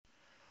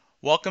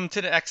Welcome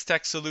to the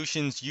XTech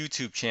Solutions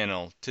YouTube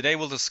channel. Today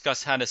we'll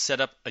discuss how to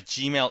set up a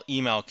Gmail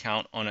email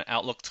account on an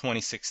Outlook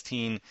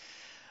 2016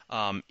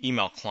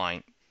 email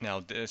client.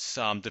 Now,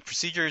 the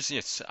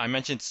procedures, I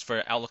mentioned it's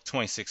for Outlook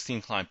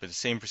 2016 client, but the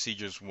same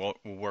procedures will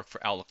work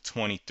for Outlook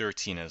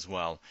 2013 as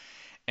well.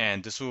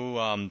 And this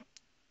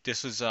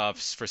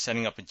was for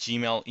setting up a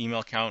Gmail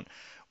email account,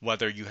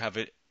 whether you have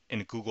it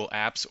in Google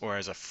Apps or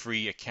as a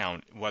free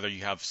account, whether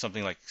you have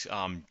something like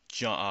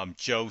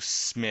Joe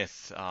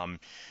Smith,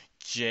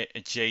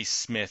 J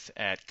Smith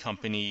at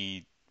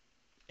company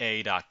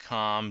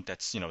A.com.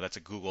 That's a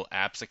Google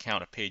Apps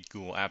account, a paid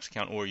Google Apps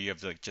account, or you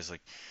have just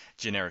like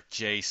generic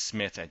J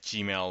Smith at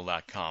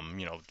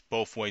gmail.com.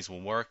 Both ways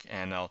will work,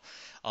 and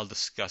I'll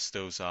discuss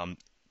those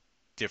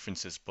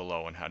differences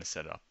below and how to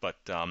set it up. But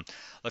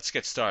let's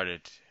get started.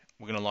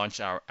 We're going to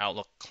launch our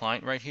Outlook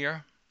client right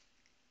here.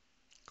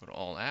 Go to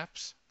All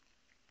Apps.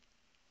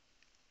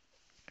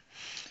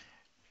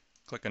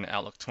 Click on the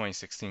Outlook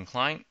 2016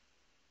 client.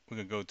 We're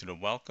going to go to the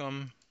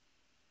Welcome.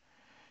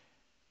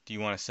 Do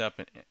you want to set up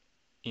an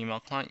email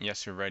client?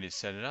 Yes, you're ready to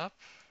set it up.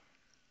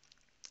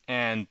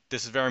 And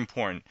this is very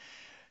important.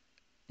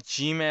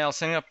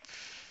 Setting up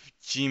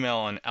Gmail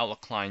on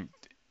Outlook client,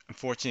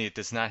 unfortunately, it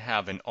does not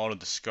have an auto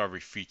discovery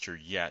feature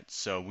yet,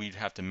 so we'd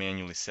have to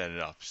manually set it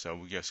up. So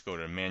we just go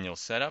to manual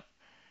setup,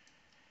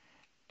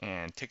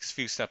 and it takes a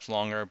few steps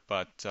longer,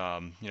 but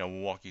we'll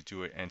walk you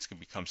through it, and it's going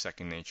to become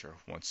second nature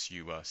once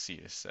you see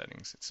the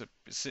settings. It's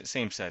the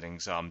same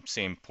settings,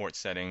 same port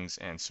settings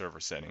and server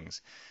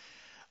settings,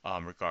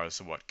 regardless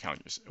of what kind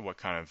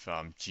of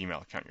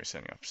Gmail account you're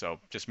setting up.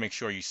 So just make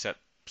sure you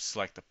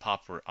select the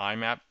POP or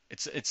IMAP.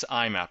 It's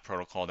IMAP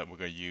protocol that we're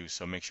going to use,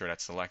 so make sure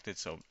that's selected.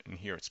 So in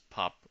here it's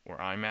POP or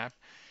IMAP.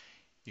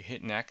 You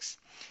hit next.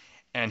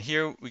 And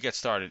here we get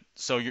started.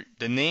 So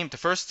the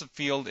first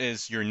field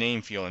is your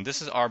name field, and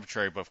this is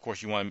arbitrary, but of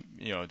course you want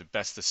the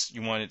best.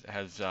 You want it to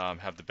have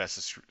the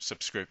best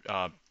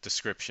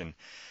description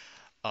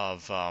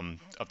of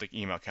the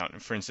email account.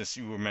 And for instance,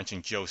 you were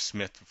mentioning Joe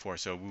Smith before,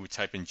 so we would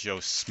type in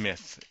Joe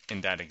Smith in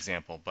that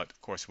example. But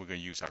of course, we're going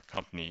to use our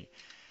company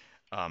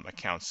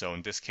account. So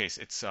in this case,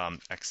 it's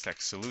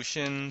XTech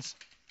Solutions.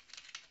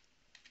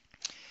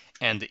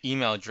 And the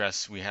email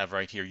address we have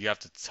right here, you have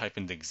to type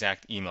in the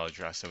exact email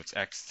address. So it's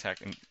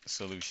XTech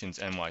Solutions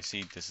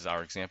NYC. This is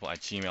our example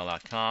at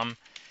gmail.com.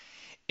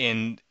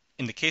 In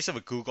the case of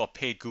a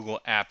paid Google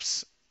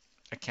Apps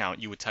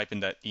account, you would type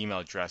in that email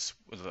address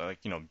with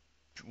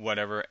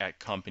whatever at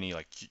company,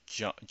 like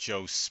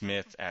Joe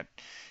Smith at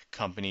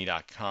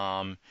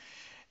company.com.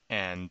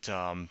 And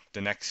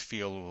the next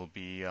field will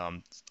be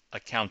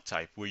account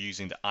type. We're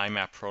using the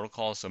IMAP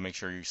protocol, so make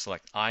sure you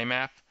select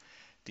IMAP.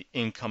 The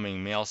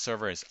incoming mail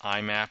server is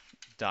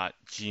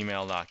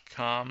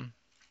imap.gmail.com.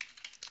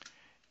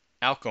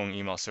 Outgoing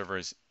email server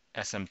is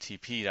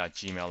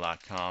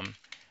smtp.gmail.com.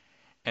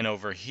 And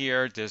over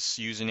here, this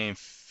username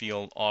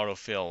field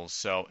autofills.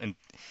 So in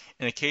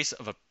the case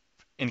of a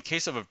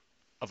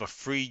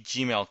free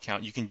Gmail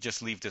account, you can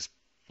just leave this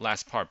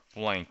last part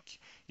blank.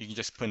 You can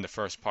just put in the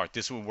first part.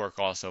 This will work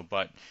also,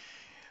 but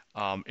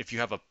if you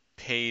have a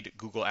paid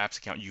Google Apps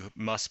account, you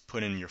must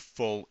put in your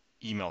full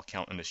email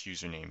account in this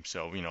username.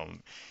 So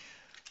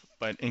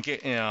but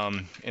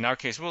in our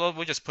case, we'll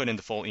just put in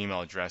the full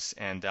email address,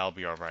 and that'll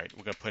be all right.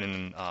 We're gonna put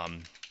in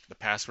the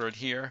password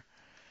here.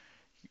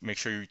 Make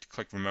sure you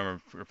click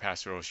remember your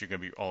password, or else you're gonna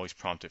be always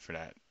prompted for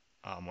that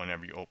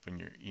whenever you open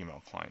your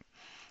email client.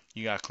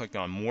 You gotta click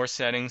on more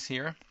settings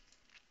here.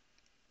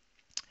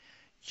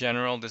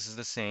 General, this is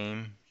the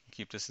same.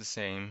 Keep this the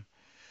same.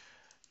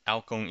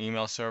 Outgoing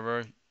email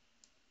server,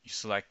 you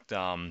select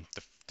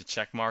the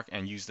check mark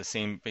and use the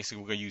same.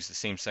 Basically, we're going to use the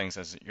same settings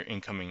as your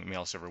incoming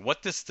mail server.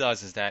 What this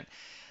does is that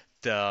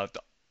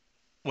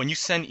when you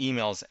send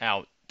emails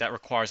out, that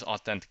requires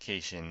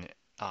authentication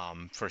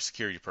for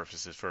security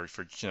purposes, so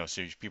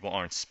people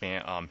aren't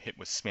hit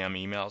with spam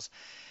emails.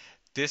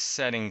 This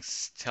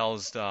settings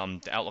tells the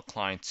Outlook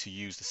client to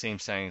use the same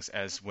settings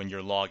as when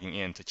you're logging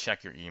in to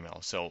check your email.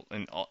 So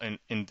in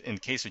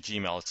case of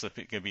Gmail, it's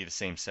going to be the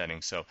same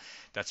settings. So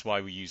that's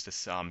why we use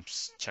this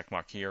check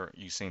mark here,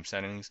 use same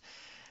settings.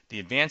 The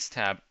Advanced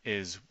tab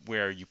is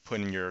where you put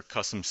in your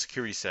custom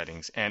security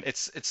settings, and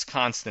it's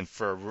constant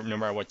for no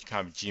matter what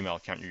kind of Gmail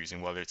account you're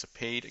using, whether it's a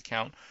paid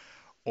account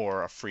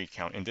or a free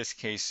account. In this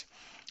case,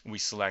 we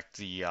select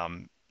the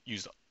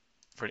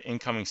for the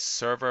incoming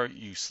server,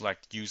 you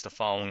select use the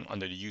following.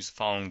 Under the use the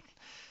following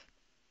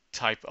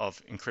type of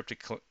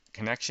encrypted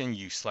connection,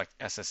 you select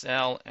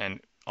SSL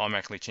and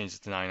automatically changes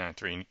to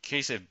 993. In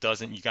case it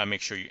doesn't, you gotta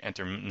make sure you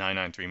enter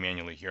 993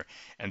 manually here.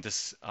 And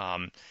this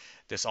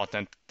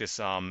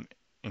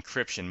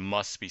encryption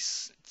must be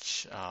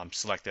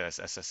selected as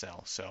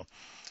SSL. So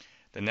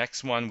the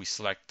next one we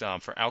select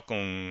for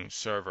outgoing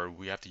server,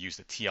 we have to use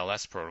the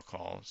TLS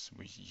protocols.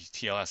 We use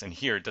TLS, and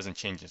here it doesn't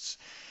change its,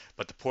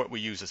 but the port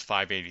we use is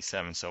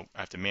 587, so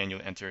I have to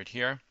manually enter it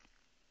here.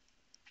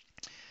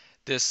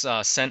 This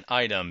sent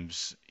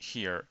items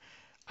here,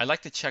 I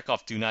like to check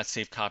off do not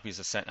save copies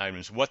of sent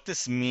items. What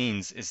this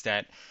means is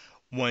that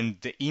when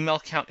the email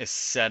account is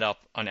set up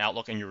on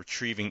Outlook and you're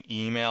retrieving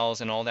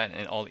emails and all that,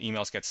 and all the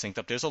emails get synced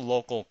up, there's a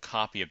local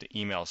copy of the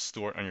email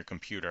stored on your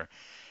computer,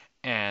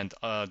 and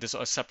there's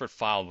a separate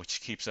file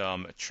which keeps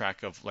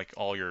track of like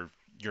all your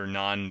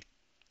non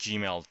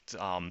Gmail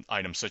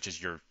items, such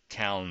as your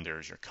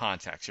calendars, your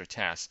contacts, your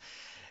tasks.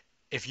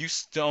 If you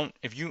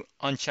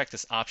uncheck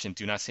this option,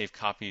 do not save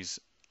copies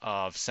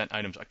of sent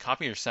items, a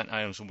copy of your sent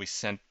items will be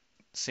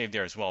saved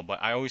there as well. But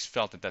I always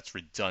felt that that's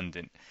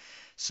redundant.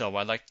 So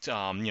I like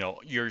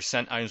your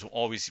sent items will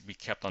always be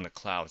kept on the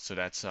cloud. So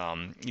that's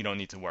you don't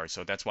need to worry.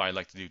 So that's why I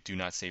like to do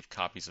not save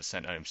copies of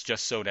sent items,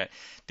 just so that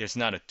there's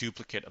not a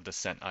duplicate of the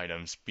sent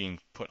items being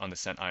put on the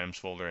sent items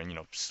folder and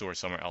stored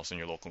somewhere else in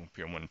your local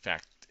computer when in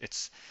fact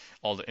it's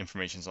all the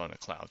information's on the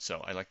cloud.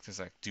 So I like to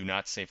say do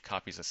not save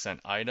copies of sent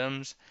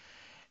items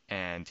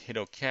and hit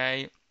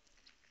OK.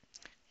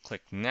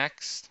 Click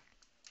Next.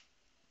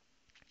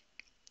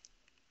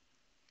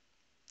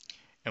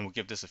 And we'll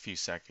give this a few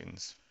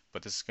seconds,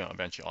 but this is going to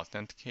eventually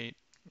authenticate.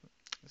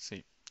 Let's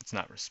see, it's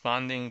not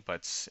responding,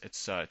 but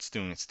it's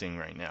doing its thing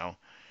right now,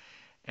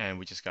 and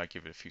we just got to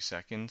give it a few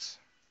seconds.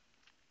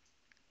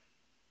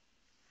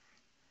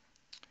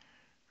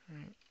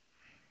 Right.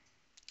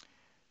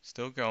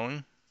 Still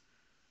going.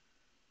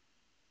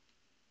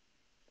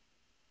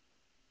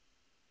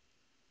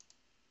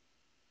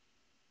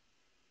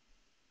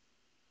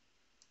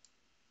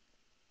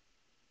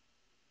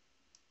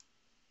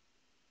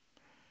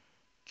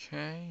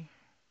 Okay,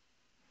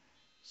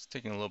 it's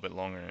taking a little bit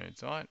longer than I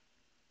thought.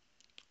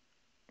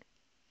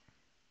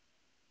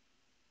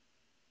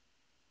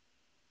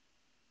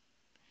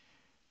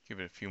 Give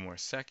it a few more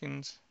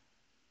seconds.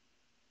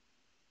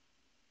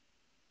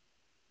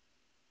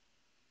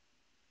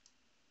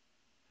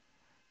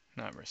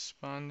 Not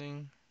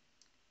responding.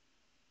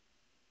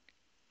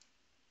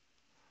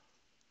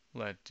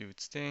 Let it do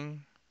its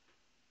thing.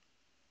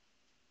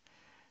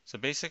 So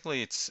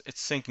basically, it's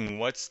syncing.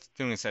 What's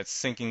doing is that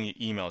it's syncing the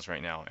emails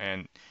right now,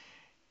 and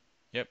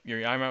yep, your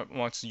IMAP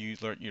wants you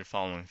to alert you to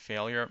following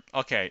failure.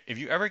 Okay, if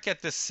you ever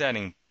get this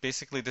setting,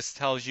 basically this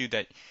tells you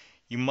that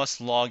you must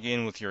log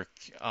in with your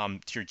to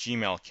your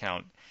Gmail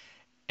account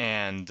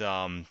and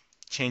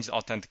change the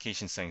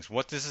authentication settings.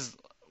 What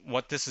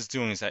this is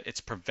doing is that it's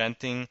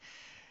preventing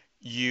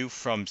you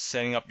from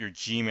setting up your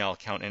Gmail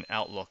account in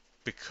Outlook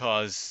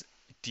because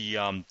the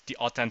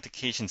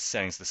authentication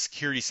settings, the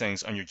security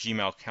settings on your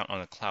Gmail account on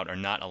the cloud are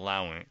not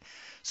allowing it.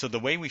 So the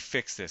way we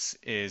fix this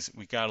is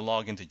we got to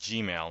log into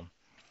Gmail.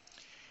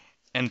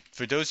 And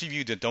for those of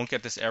you that don't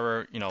get this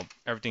error,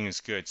 everything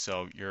is good.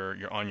 So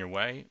you're on your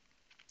way.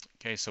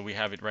 Okay, so we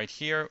have it right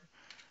here.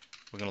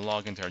 We're going to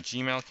log into our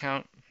Gmail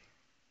account.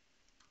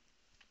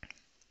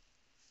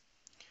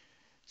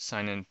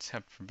 Sign in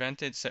attempt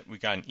prevented. We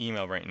got an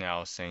email right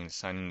now saying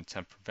sign in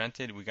attempt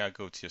prevented. We got to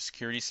go to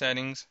security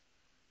settings.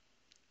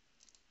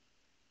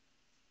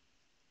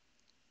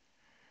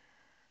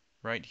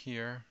 Right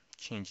here,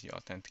 change the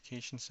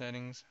authentication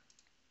settings.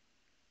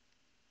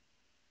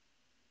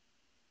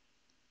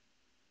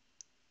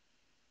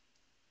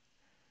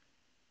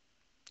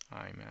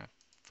 IMAP,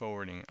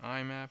 forwarding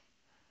IMAP.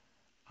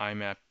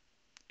 IMAP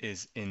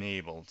is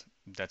enabled.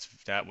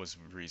 That was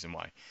the reason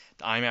why.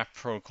 The IMAP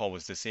protocol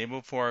was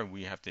disabled for.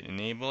 We have to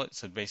enable it.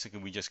 So basically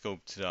we just go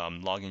to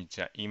log into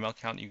that email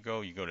account you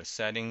go to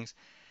settings,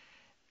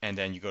 and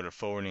then you go to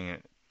forwarding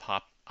and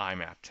pop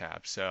IMAP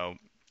tab. So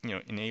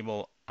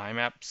enable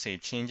IMAP,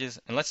 save changes,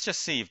 and let's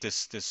just see if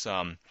this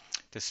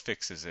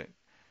fixes it.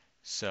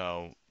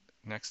 So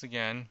next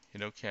again,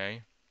 hit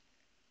OK.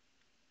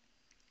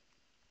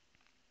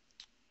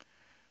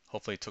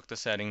 Hopefully it took the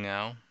setting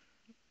now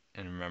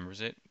and remembers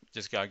it.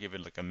 Just gotta give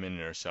it like a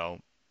minute or so.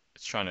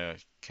 It's trying to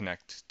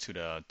connect to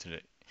the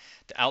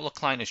Outlook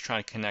client is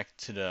trying to connect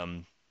to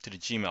the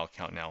Gmail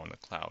account now on the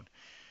cloud.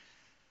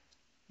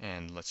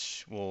 And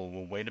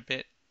we'll wait a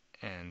bit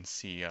and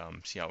see how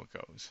it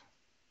goes.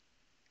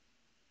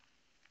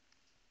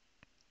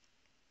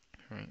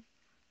 All right.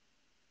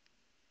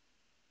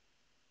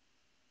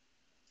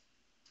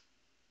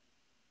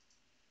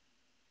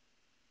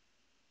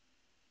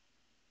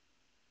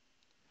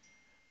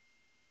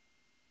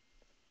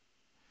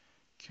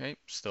 Okay,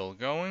 still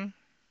going.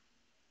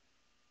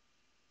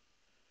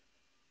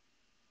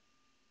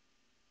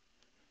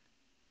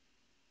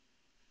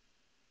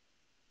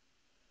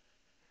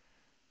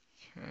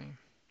 Okay.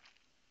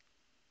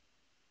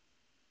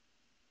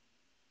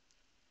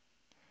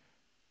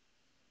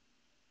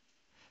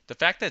 The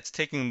fact that it's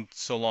taking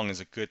so long is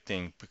a good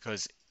thing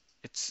because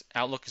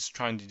Outlook is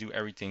trying to do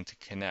everything to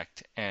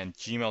connect, and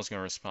Gmail is going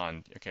to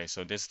respond. Okay,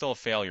 so there's still a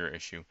failure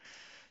issue.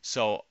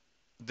 So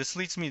this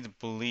leads me to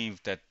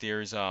believe that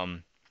there's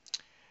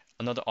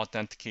another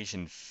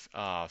authentication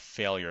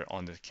failure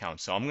on the account.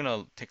 So I'm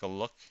gonna take a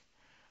look.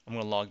 I'm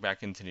gonna log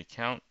back into the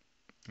account.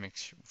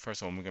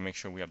 First of all, we're gonna make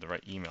sure we have the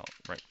right email,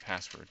 right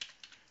password.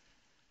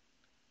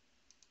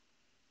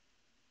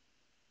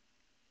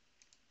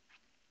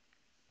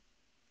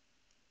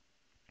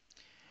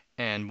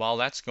 And while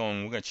that's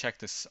going, we're gonna check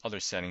this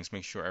other settings,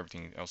 make sure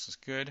everything else is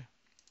good.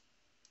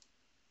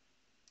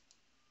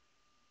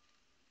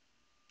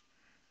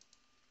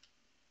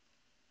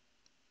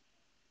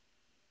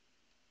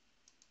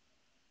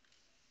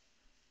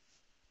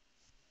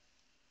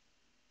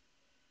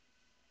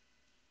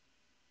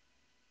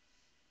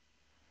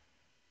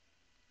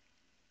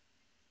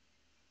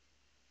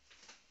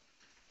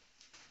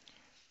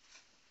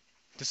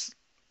 This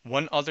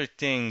one other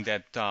thing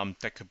that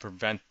that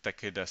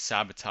could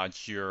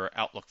sabotage your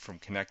Outlook from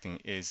connecting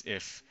is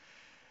if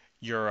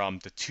your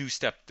the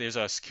two-step, there's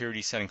a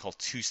security setting called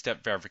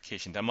two-step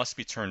verification that must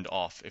be turned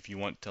off if you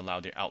want to allow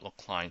the Outlook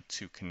client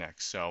to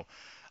connect. So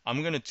I'm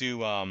going to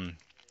do a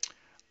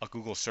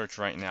Google search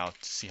right now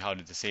to see how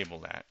to disable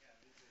that.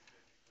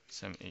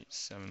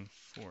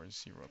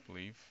 78740, I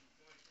believe.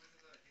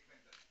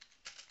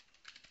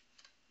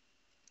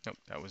 Nope,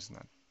 that was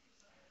not.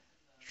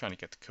 Trying to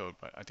get the code,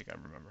 but I think I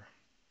remember.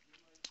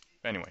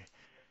 Anyway,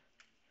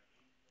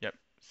 yep,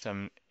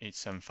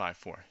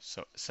 78754.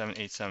 So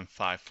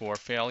 78754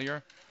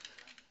 failure.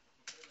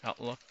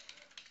 Outlook.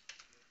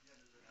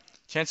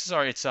 Chances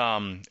are it's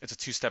a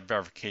two-step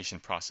verification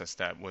process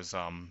that was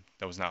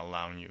not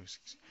allowing you.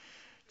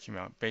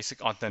 Gmail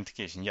basic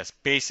authentication. Yes,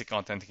 basic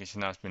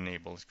authentication has been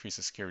enabled. Increase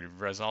the security. To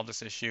resolve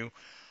this issue,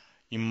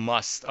 you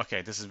must.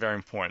 Okay, this is very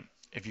important.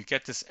 If you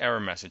get this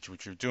error message,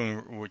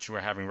 which we're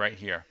having right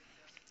here,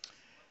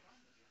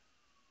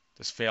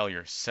 this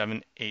failure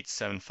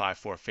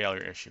 78754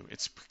 failure issue,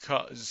 it's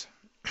because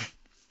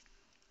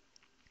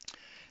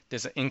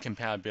there's an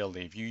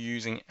incompatibility. If you're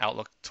using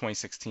Outlook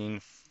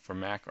 2016 for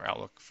Mac or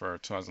Outlook for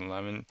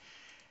 2011,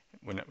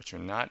 which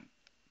you're not,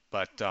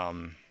 but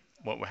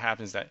what will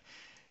happen is that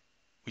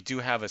we do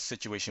have a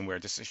situation where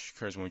this issue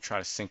occurs when we try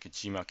to sync a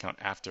Gmail account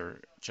after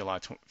July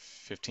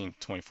 15,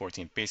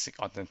 2014. Basic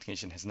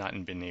authentication has not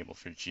been enabled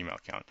for your Gmail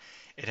account.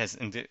 It has,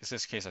 in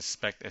this case, I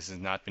suspect this has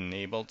not been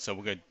enabled. So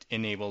we're going to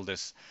enable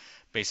this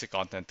basic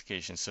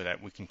authentication so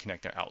that we can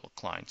connect our Outlook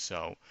client.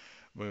 So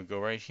we're going to go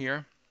right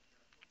here,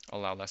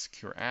 allow less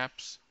secure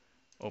apps,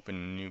 open a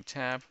new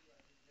tab,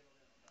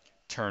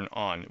 turn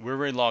on. We're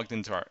already logged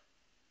into our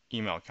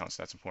email accounts.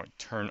 That's important.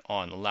 Turn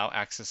on, allow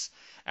access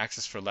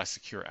for less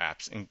secure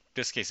apps. In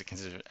this case, it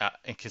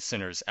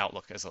considers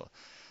Outlook as a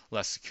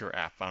less secure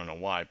app. I don't know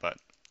why, but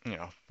you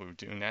know we're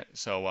doing that.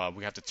 So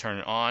we have to turn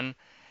it on,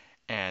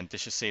 and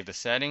this should save the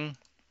setting.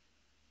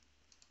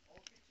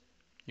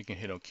 You can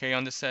hit OK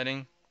on the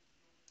setting.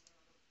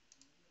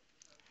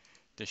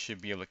 This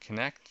should be able to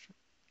connect.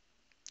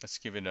 Let's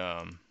give it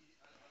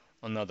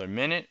another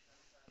minute.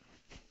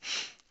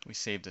 We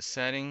save the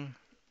setting,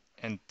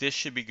 and this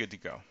should be good to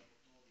go.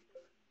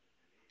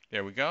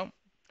 There we go.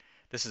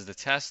 This is the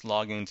test.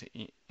 Logging into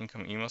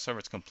incoming email server.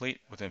 It's complete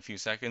within a few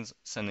seconds.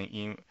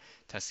 Sending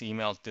test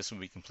email. This will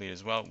be complete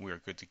as well. We are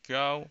good to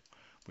go.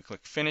 We click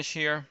finish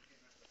here.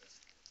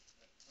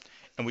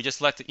 And we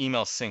just let the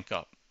email sync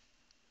up.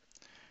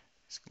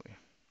 Basically.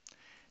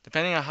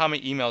 Depending on how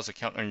many emails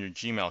account on your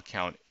Gmail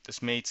account,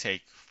 this may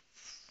take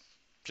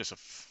just a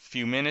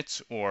few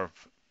minutes or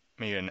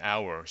maybe an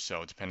hour or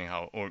so, depending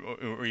how,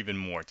 or even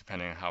more,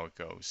 depending on how it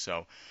goes.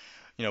 So,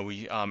 you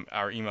know,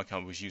 our email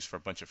account was used for a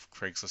bunch of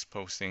Craigslist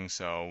postings,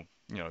 so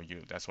you know,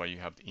 that's why you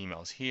have the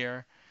emails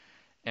here,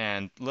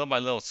 and little by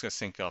little it's gonna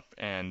sync up,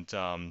 and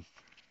you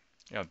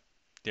know,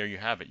 there you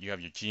have it. You have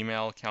your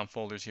Gmail account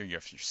folders here. You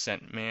have your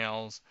sent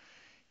mails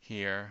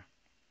here.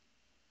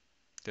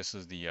 This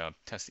is the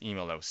test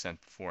email that was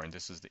sent before, and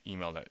this is the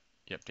email that.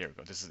 Yep, there we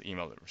go. This is the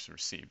email that was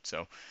received.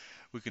 So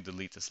we could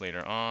delete this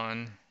later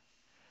on,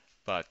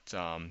 but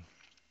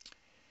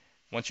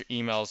once your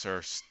emails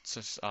are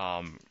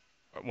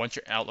once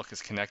your Outlook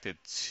is connected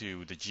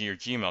to your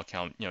Gmail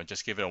account, you know,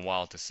 just give it a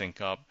while to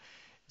sync up.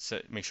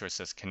 Make sure it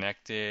says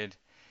connected,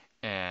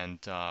 and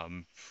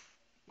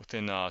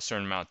within a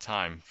certain amount of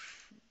time,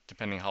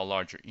 depending how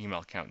large your email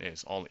account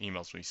is, all the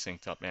emails will be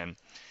synced up. And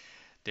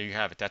there you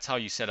have it. That's how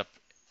you set up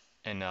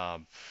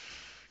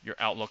your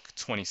Outlook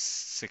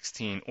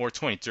 2016 or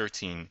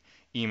 2013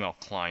 email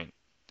client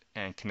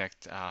and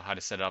connect. How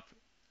to set up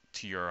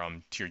to your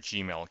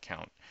Gmail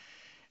account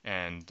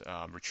and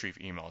retrieve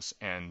emails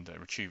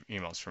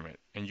from it,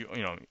 and you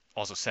know,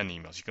 also send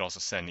emails. You can also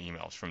send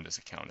emails from this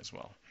account as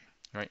well,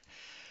 right?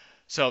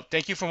 So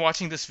thank you for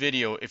watching this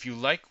video. If you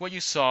like what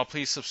you saw,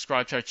 please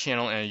subscribe to our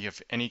channel, and if you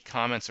have any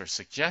comments or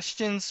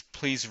suggestions,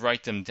 please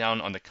write them down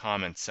on the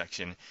comments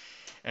section,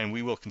 and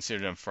we will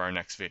consider them for our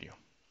next video.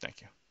 Thank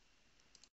you.